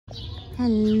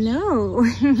Hello.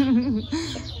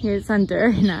 Here's Hunter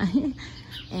and I.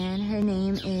 And her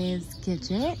name is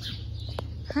Gidget.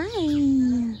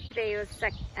 Hi. Today was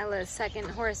Ella's second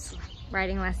horse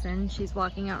riding lesson. She's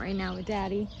walking out right now with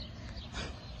Daddy.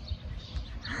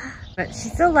 But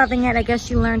she's still loving it. I guess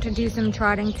she learned to do some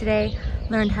trotting today.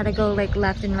 Learned how to go like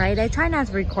left and right. I try not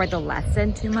to record the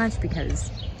lesson too much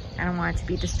because I don't want it to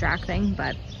be distracting,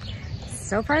 but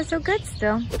so far so good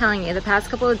still. I'm telling you, the past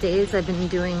couple of days I've been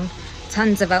doing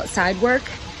tons of outside work.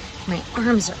 My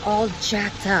arms are all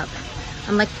jacked up.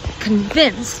 I'm like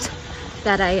convinced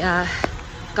that I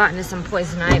got into some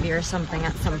poison ivy or something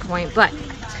at some point, but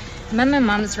I'm at my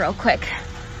mom's real quick.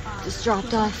 Just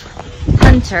dropped off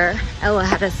Hunter. Ella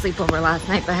had a sleepover last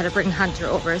night, but I had to bring Hunter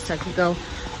over so I could go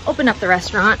open up the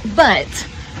restaurant. But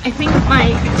I think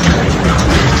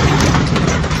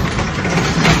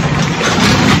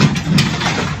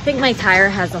my tire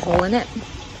has a hole in it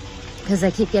because I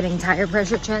keep getting tire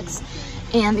pressure checks,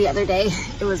 and the other day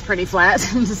it was pretty flat.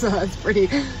 So that's pretty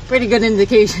good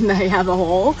indication that I have a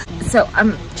hole. So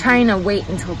I'm trying to wait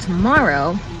until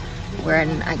tomorrow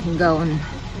when I can go and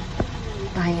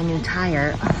buy a new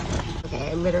tire.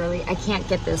 Okay, I can't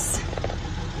get this.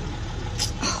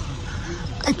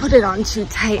 I put it on too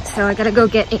tight, so I gotta go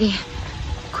get a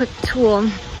quick tool.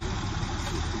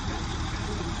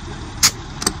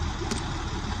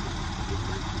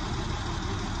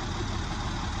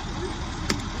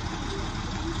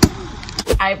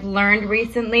 I've learned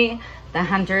recently that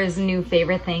Hunter's new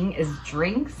favorite thing is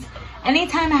drinks.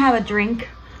 Anytime I have a drink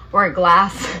or a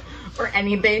glass or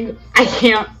anything, I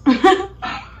can't.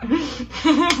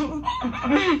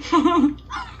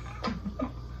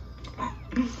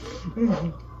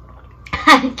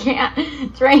 I can't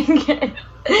drink it.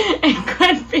 It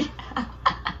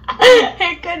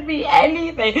could be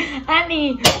anything.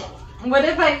 What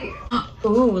if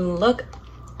ooh, look,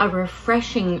 a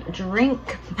refreshing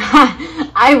drink.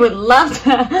 I would love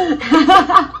to.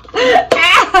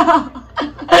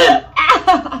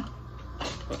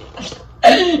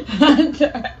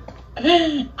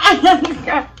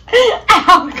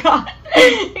 Oh God,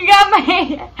 you got my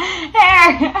hair.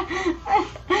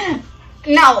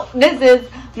 No, this is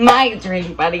my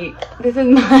drink, buddy. This is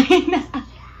mine.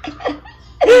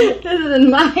 This is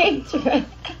my drink.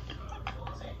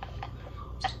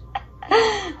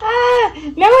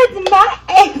 No, it's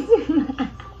mine.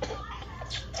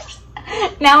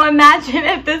 Now imagine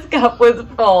if this cup was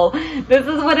full. This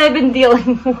is what I've been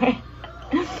dealing with.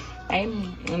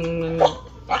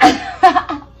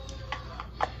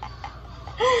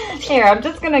 Here, I'm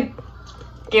just gonna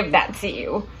give that to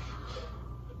you.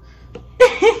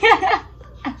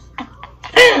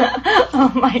 Oh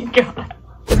my God.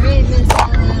 Alright, Miss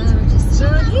Ella, we're just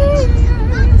still here.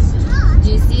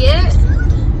 Do you see it?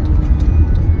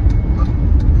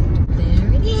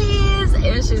 There it is.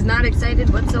 And she's not excited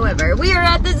whatsoever. We are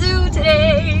at the zoo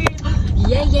today.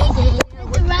 Yeah, yeah, yeah.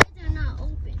 The rides are not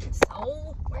open.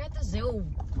 So, we're at the zoo.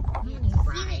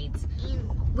 Rides.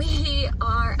 We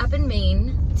are up in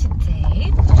Maine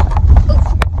today.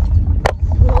 Oh,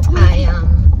 oh gosh.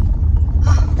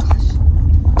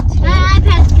 My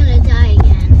iPad's gonna die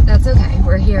again. That's okay,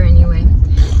 we're here anyway.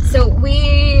 So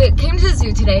we came to the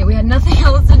zoo today. We had nothing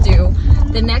else to do.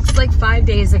 The next like 5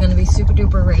 days are gonna be super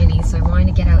duper rainy, so I wanted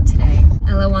to get out today.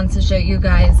 Ella wants to show you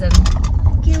guys a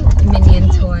Minion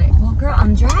toy. Well girl,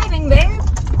 I'm driving, babe.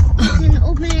 You can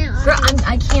open it up. Girl,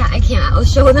 I can't. I'll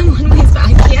show them when we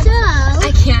start.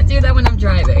 I can't do that when I'm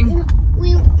driving.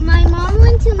 My mom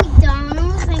went to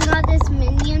McDonald's and got this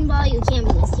Minion ball. You can't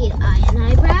really see the eye and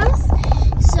eyebrows.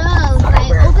 So if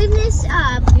I open this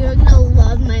up, you're gonna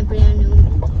love my brand new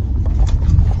Minion.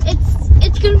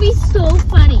 It's gonna be so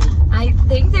funny. I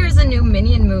think there's a new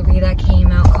Minion movie that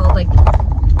came out called like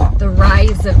The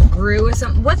Rise of Gru or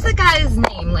something. What's the guy's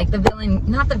name? Like the villain,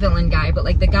 not the villain guy, but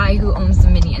like the guy who owns the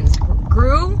Minions.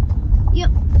 Gru?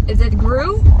 Yep. Is it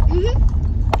Gru?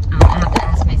 Mm-hmm. I have to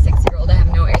ask my 6-year-old. I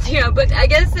have no idea, but I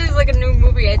guess there's like a new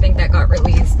movie I think that got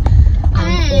released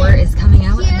or is coming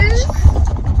out. Here's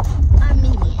a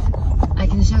Minion. I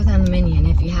can show them Minion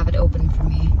if you have it open for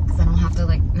me, because I don't have to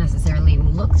like necessarily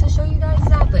look to show you guys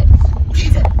that, but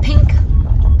it's a pink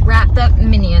wrapped up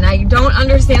Minion. I don't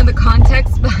understand the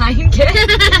context behind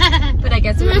it, but I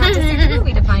guess we'll have to see the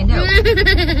movie to find out.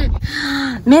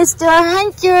 Mr.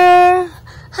 Hunter!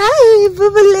 Hi,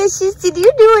 Boobalicious. Did you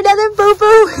do another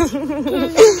poo-poo?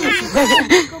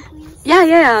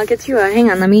 Yeah, I'll get you a,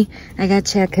 hang on, I gotta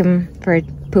check him for a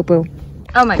poo-poo.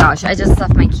 Oh my gosh, I just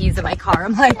left my keys in my car.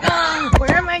 I'm like,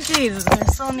 where are my keys? They're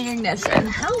still in the ignition.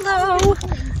 Hello.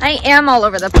 I am all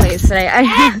over the place today.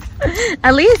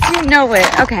 At least you know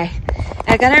it. Okay.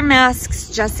 I got our masks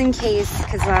just in case,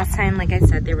 because last time, like I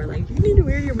said, they were like, you need to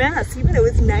wear your mask even though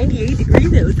it's 98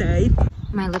 degrees outside.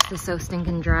 My lips are so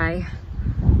stinking dry.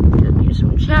 Give me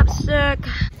some chapstick.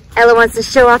 Ella wants to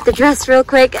show off the dress real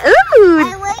quick. Ooh!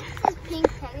 I like this pink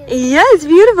Pegasus. Yeah, it's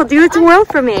beautiful. Do a twirl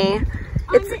for me. On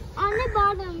the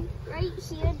bottom, right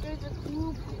here, there's a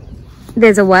blue Pegasus.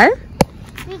 There's a what?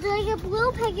 There's like a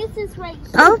blue Pegasus right here.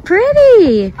 Oh,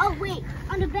 pretty. Oh, wait.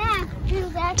 On the back,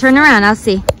 there's that. Turn around, I'll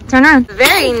see. Turn around.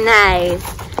 Very nice.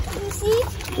 You see?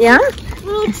 Yeah?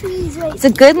 Little trees right It's a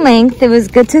good length. It was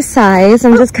good to size.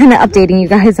 I'm just kind of updating you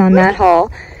guys on that haul.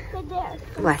 right there.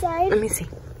 What? Inside. Let me see.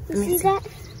 Let me See see. that?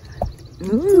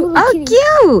 Ooh. Oh,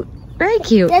 cute. Very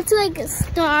cute. That's like a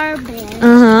star band.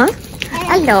 Uh-huh.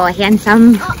 Hello,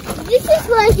 handsome. This is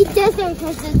like a desert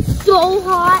because it's so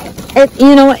hot.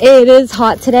 You know, it is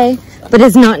hot today, but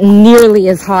it's not nearly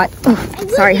as hot. Oh, And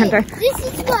sorry, look Hunter. at- This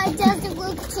is what a desert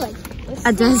looks like.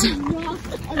 A desert.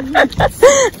 A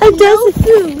A desert.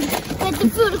 food. But the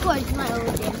food, of course, is not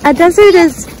over there. A desert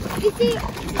is.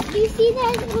 You see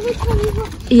that little tiny one?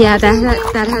 Yeah,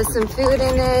 that has some food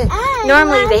in it.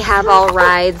 Normally they have all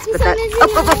rides, but that. Oh,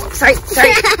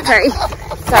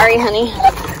 sorry, honey.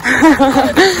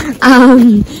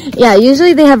 Yeah,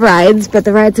 usually they have rides, but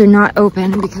the rides are not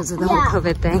open because of the whole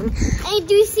COVID thing. And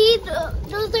do you see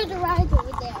those are the rides over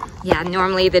there? Yeah,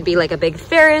 normally there'd be like a big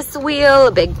Ferris wheel,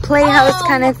 a big playhouse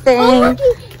kind of thing. Oh,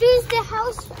 there's the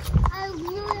house I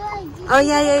really like. Oh,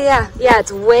 yeah. Yeah,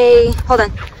 it's way, hold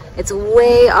on. It's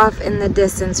way off in the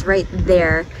distance right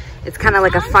there. It's kind of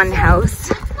like a fun house.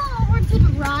 Let's go over to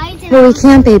the rides. Well, we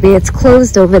can't, baby. It's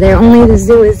closed over there. Only the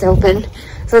zoo is open.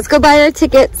 So let's go buy our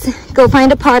tickets, go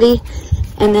find a potty,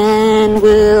 and then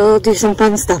we'll do some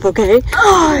fun stuff, okay?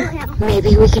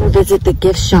 Maybe we can visit the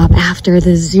gift shop after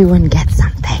the zoo and get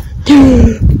something.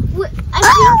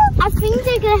 I think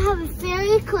they're going to have a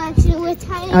fairy collection with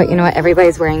tiny... Oh, you know what?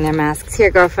 Everybody's wearing their masks. Here,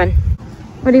 girlfriend.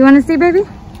 What do you want to see, baby?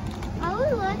 I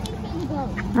would like to see the goat.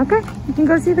 Okay, you can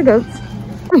go see the goats.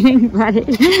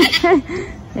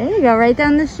 There you go, right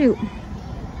down the chute.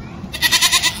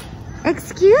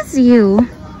 Excuse you.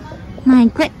 My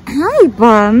good. Hi,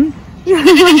 bum.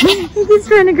 He's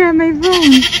trying to grab my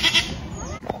phone.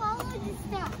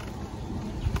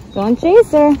 Don't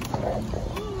chase her.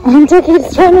 Hunter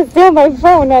keeps trying to steal my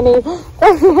phone, honey.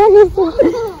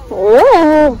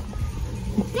 Whoa.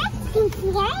 That's can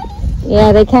fly?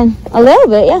 Yeah, they can. A little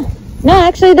bit, yeah. No,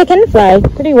 actually, they can fly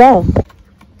pretty well.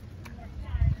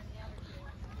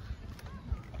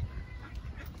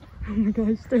 Oh my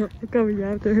gosh, they're all coming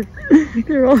after her.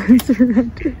 They're all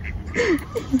surrounded.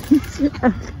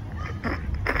 Oh,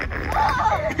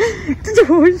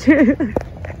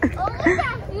 look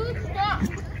at huge stuff.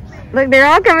 Look, they're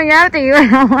all coming after you.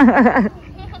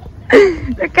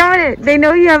 They're coming. They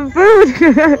know you have food.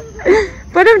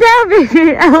 Put them down,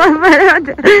 baby. Ella,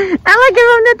 give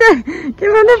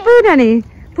him the food, honey.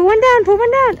 Put one down.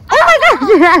 Oh my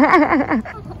gosh.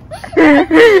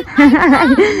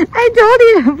 I told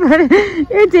you to put it.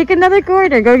 Here, take another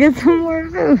quarter. Go get some more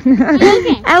food.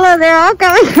 Okay. Ella, they're all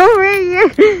coming over here.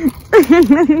 Okay,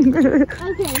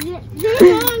 they're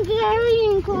going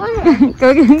carrying quarter.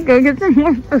 Go get some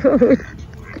more food.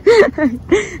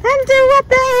 Hunter, what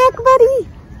the heck, buddy?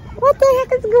 What the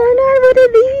heck is going on? What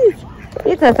are these?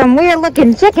 These are some weird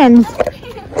looking chickens.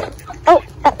 Oh,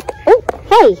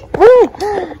 hey.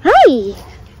 Hi.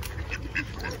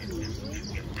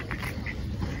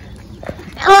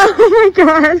 Oh my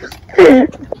gosh.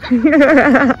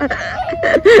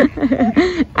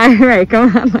 Alright,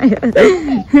 come on.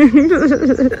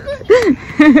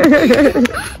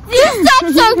 These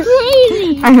ducks are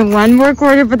crazy. I have one more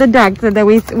quarter for the ducks, so that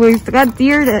we've got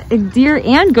deer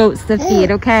and goats to feed,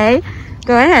 okay?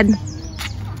 Go ahead.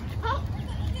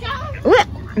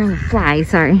 No, fly,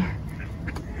 sorry.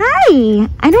 Hi!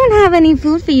 I don't have any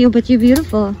food for you, but you're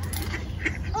beautiful.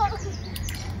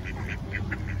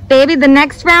 Baby, the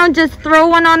next round, just throw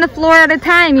one on the floor at a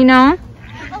time, you know?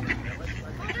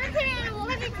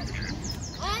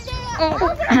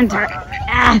 Oh, Hunter.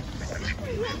 Ah.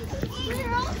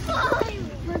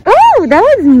 Oh, that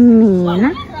was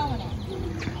mean.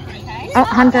 Oh,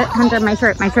 Hunter, my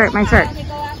shirt.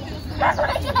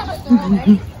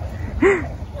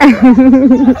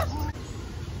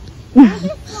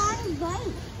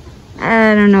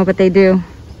 I don't know, but they do.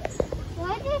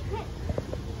 Why did they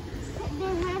put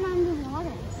their head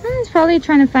underwater? It's probably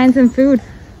trying to find some food.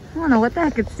 I don't know what the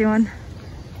heck it's doing.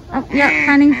 Oh, yeah,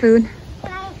 finding food.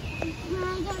 Can I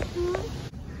get food?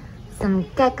 Some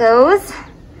geckos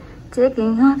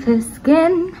taking off his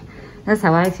skin. That's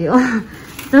how I feel.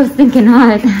 So stinking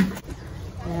hot.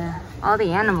 Yeah, all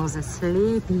the animals are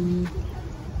sleepy.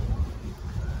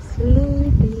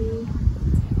 sleepy.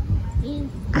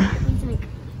 He's like,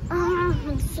 oh,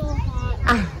 I'm so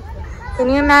hot. Can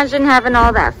you imagine having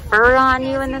all that fur on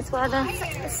you in this weather?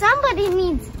 Somebody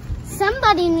needs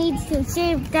to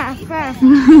shave that fur.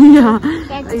 Yeah.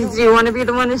 Do you want to be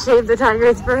the one to shave the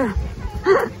tiger's fur?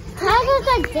 Tigers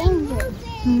are dangerous.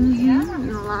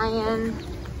 The lion.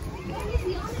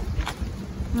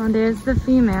 Oh, there's the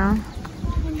female.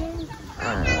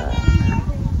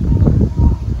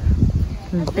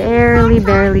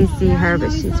 Barely see her,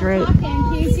 but she's right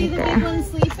Can you see the there. big one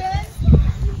sleeping?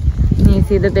 Can you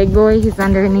see the big boy? He's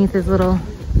underneath his little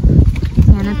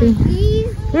canopy.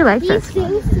 He likes He's us.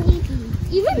 so sleepy.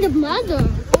 Even the mother.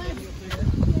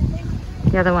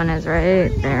 The other one is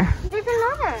right there. There's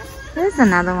another. There's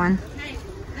another one.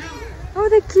 Oh,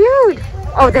 they're cute.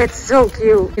 Oh, that's so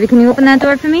cute. Baby, can you open that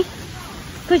door for me?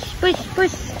 Push, push,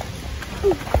 push.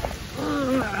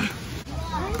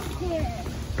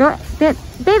 Go,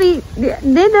 baby,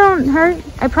 they don't hurt.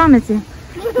 I promise you.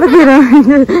 Look at them.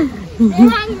 They're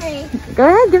hungry. Go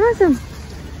ahead, give them some.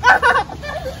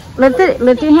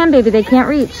 Lift your hand, baby. They can't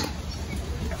reach.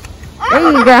 There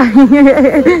you go.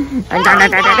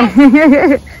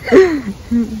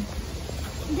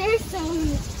 They're so.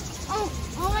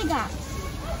 Oh my God.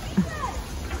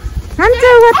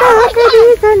 Hunter, what the heck are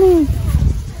these, honey?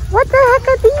 What the heck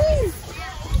are these?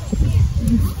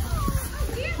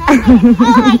 Oh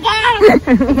my God.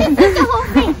 It's the whole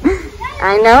thing. I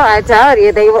know, I told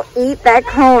you, they will eat that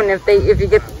cone if you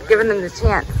get given them the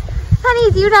chance.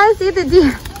 Honey, do you not see the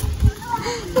deer?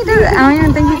 He doesn't, I don't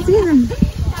even think he sees them.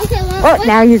 Okay, well, Oh,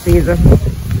 now he sees them.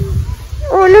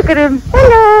 Oh, look at him.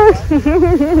 Hello.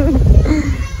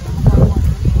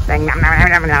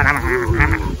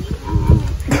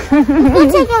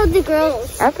 let's check out the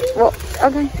girls. Okay, well,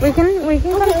 okay, we can.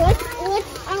 Okay,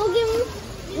 I'll give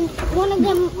one of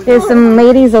them. There's some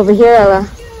ladies over here, Ella.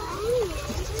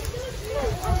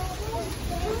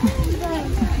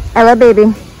 Ella,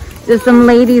 baby. There's some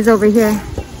ladies over here.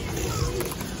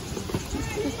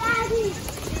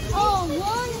 Oh,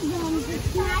 one of them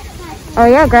just smacked that. Oh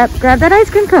yeah, grab that ice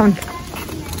cream cone.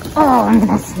 Oh, I'm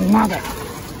gonna snag it.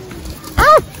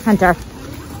 Ah, Hunter.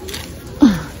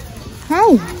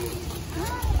 Hey.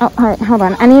 Oh, all right, hold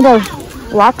on. I need to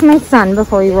lock my son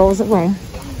before he rolls away.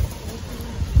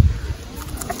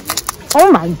 Oh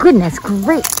my goodness,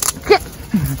 great.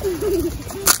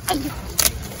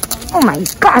 Oh my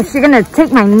gosh, you're gonna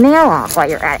take my nail off while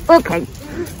you're at it. Okay.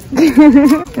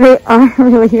 They are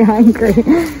really hungry.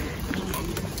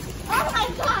 Oh my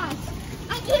gosh!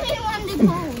 I didn't want the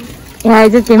cone. Yeah, I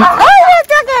just gave him. Oh, you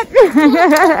took it!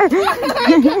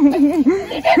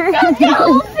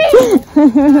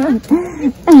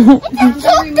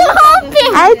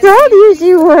 I told you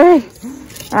she would.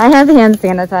 I have hand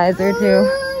sanitizer too.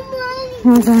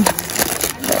 Hold on.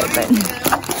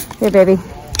 Here, baby.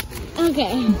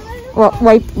 Okay. Well,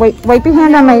 wipe your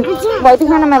hand on my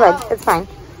leg. It's fine.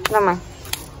 Don't mind.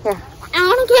 Here. I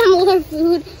want to get more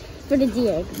food for the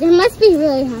deer. They must be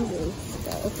really hungry.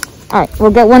 So. All right,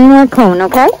 we'll get one more cone,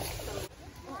 okay?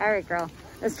 All right, girl.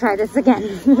 Let's try this again.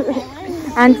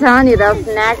 I'm telling you, they'll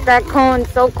snack that cone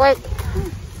so quick.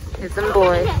 Here's some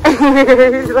boy.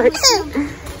 He's like,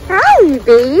 hi,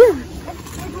 babe.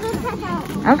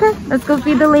 Okay, let's go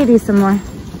feed the ladies some more.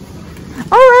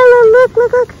 Oh, Ella,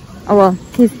 look. Oh, well,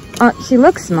 she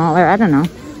looks smaller. I don't know.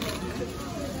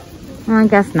 Well, I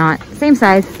guess not. Same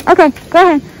size. Okay, go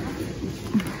ahead.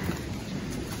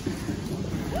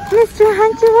 Mr.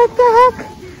 Hunter, what the heck?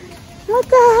 What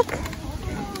the heck?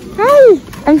 Hi,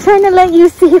 I'm trying to let you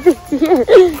see the deer.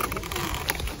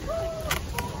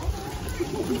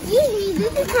 Easy,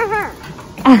 this is for her.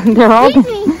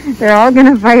 They're all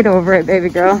gonna fight over it, baby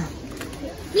girl.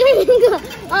 Here you go.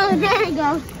 Oh, there you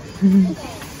go.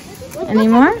 Any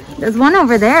more? There's one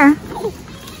over there.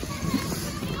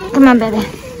 Come on, baby.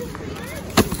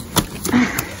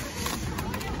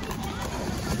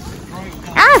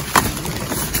 Ah!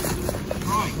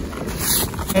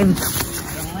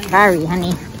 Sorry,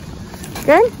 honey.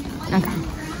 Good? Okay.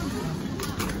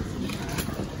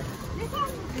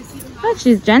 Oh,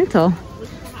 she's gentle.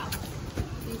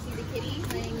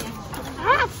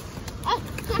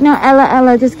 No,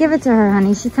 Ella, just give it to her,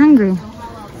 honey. She's hungry.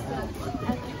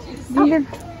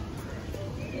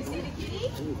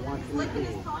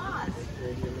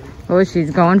 Oh, she's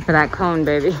going for that cone,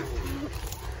 baby.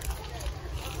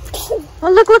 Oh,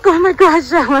 look. Oh, my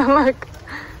gosh, Ella, look.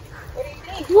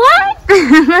 What?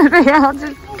 They all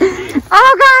just...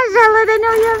 Oh, gosh, Ella, they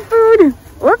know you have food.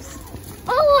 Whoops.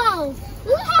 Oh, wow.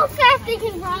 Look how fast they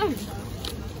can run.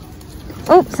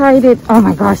 Oh, sorry, babe. Oh,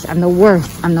 my gosh, I'm the worst.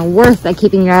 I'm the worst at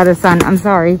keeping you out of the sun. I'm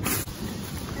sorry.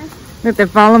 Look, they're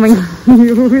following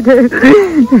you. They're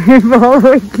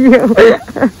following you.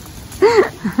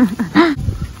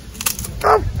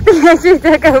 Oh, she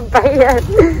took a bite.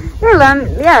 Here,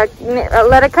 yeah,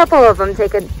 let a couple of them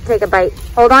take a bite.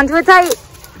 Hold on to it tight.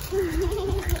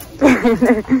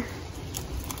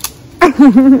 I'm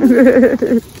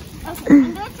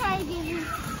gonna try to give you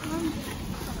one.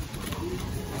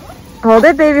 Hold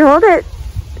it, baby, hold it.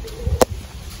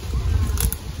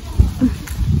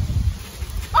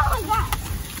 Oh my god!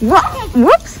 What?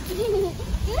 Whoops.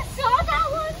 You saw that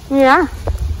one? Yeah.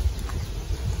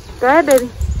 Go ahead, baby.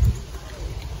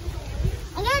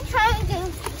 I'm gonna try to do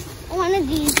one of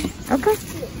these. Okay.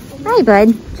 Hi,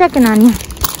 bud. Checking on you.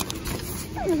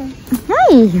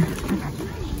 Hi.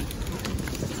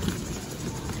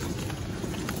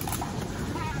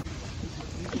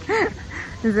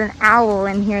 There's an owl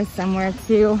in here somewhere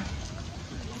too.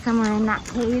 Somewhere in that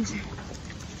cage.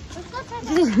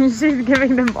 She's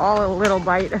giving them all a little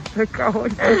bite of the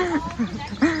cone.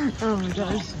 Oh my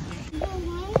gosh.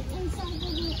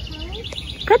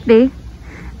 Could be.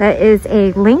 That is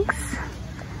a lynx.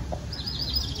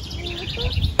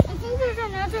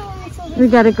 We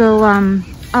gotta go,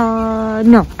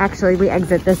 no, actually we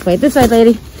exit this way. This way,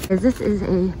 lady. This is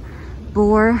a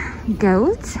boar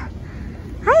goat.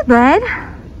 Hi, bud.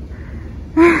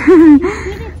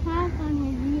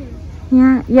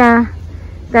 Yeah.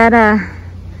 That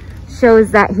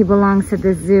shows that he belongs to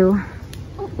the zoo.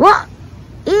 What?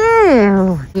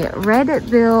 Ew. Yeah,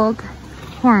 red-billed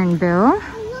hornbill.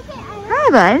 Hi,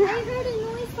 bud. I heard a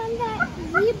noise from that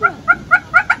zebra.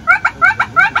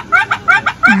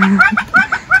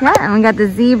 Yeah, and we got the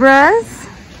zebras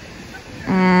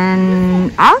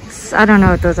and ox. I don't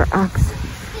know if those are ox.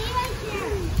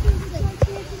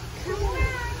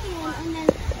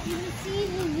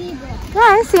 Yeah,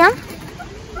 I see them.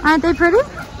 Aren't they pretty?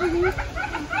 Do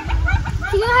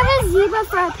you have a zebra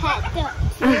for a pet?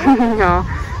 No,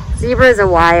 zebras are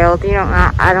wild. You don't.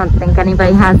 I don't think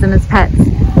anybody has them as pets. Ooh,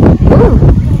 a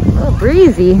little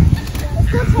breezy.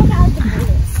 Let's go check out the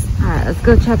birds. All right, let's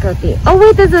go check out the. Oh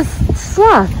wait, there's a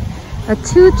sloth, a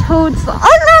two-toed sloth.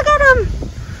 Oh, look at him!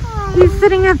 He's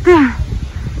sitting up there.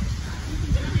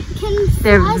 Can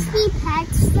sloths be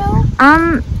pets though? I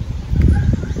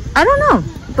don't know.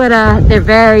 But they're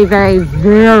very, very,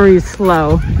 very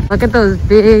slow. Look at those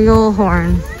big old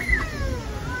horns.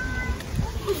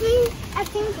 I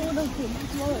think little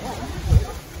kids will like.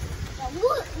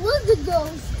 Look at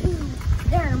those two.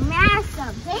 They're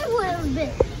massive. They would have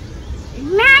been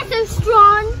massive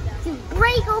strong to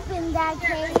break open that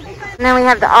cage. And then we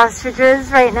have the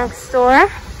ostriches right next door.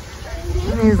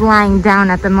 He's lying down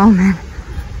at the moment.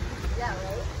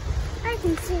 I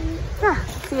can see. Yeah,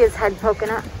 see his head poking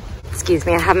up. Excuse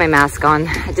me, I have my mask on.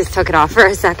 I just took it off for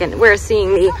a second. We're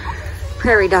seeing the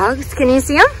prairie dogs. Can you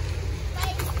see them?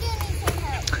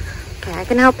 Okay, I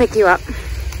can help pick you up.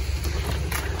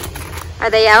 Are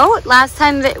they out? Last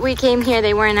time that we came here,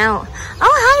 they weren't out.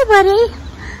 Oh, hi, buddy.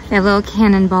 They're little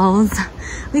cannonballs.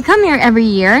 We come here every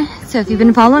year, so if you've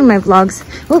been following my vlogs,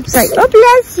 oops, sorry. Oh,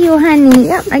 bless you, honey.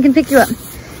 Yep, I can pick you up.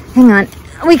 Hang on.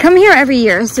 We come here every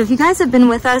year, so if you guys have been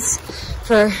with us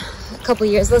for a couple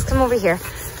years, let's come over here.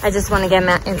 I just want to get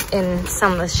in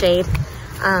some of the shade.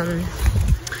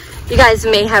 You guys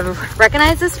may have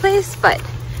recognized this place, but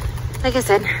like I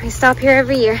said, we stop here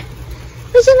every year.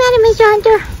 What's the matter, Miss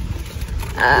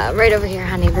Hunter? Right over here,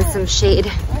 honey. There's some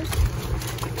shade.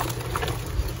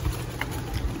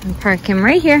 And park him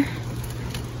right here.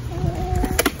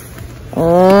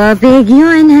 Oh, big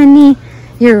yawn, honey.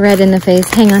 You're red in the face.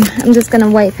 Hang on. I'm just going to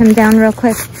wipe him down real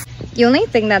quick. The only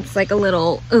thing that's like a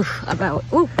little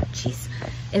jeez,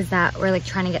 is that we're like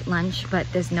trying to get lunch, but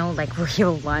there's no like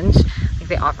real lunch. Like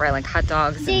they offer like hot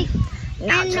dogs and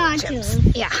nacho chips.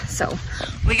 Yeah, so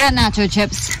we got nacho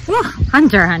chips. Ooh,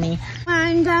 Hunter, honey. When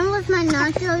I'm done with my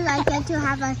nachos, I get to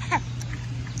have a...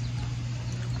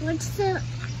 What's the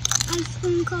ice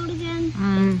cream called again?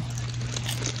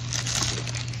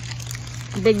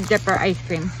 Big Dipper ice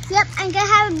cream. Yep, I'm gonna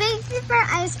have a Big Dipper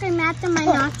ice cream after my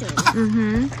nachos.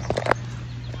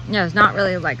 Yeah, it's not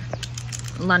really like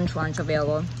lunch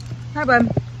available. Hi,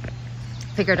 bud.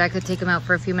 Figured I could take him out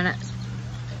for a few minutes.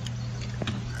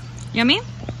 Yummy?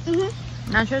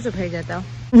 Nachos are pretty good though.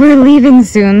 We're leaving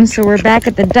soon, so we're back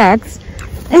at the ducks.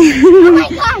 Oh my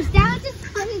gosh, that was just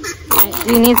funny.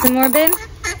 Do you need some more, babe?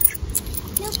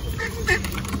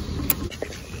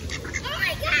 Oh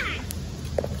my gosh!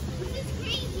 This is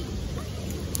crazy.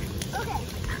 Okay.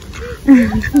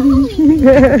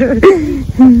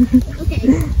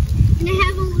 Can I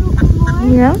have a little bit more?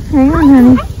 Yeah, hang on,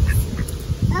 honey.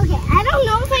 Okay, I don't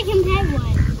know if I can pet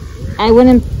one. I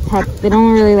wouldn't pet. They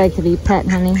don't really like to be pet,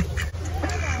 honey.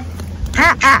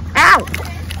 Ow!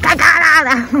 I got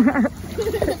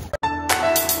out of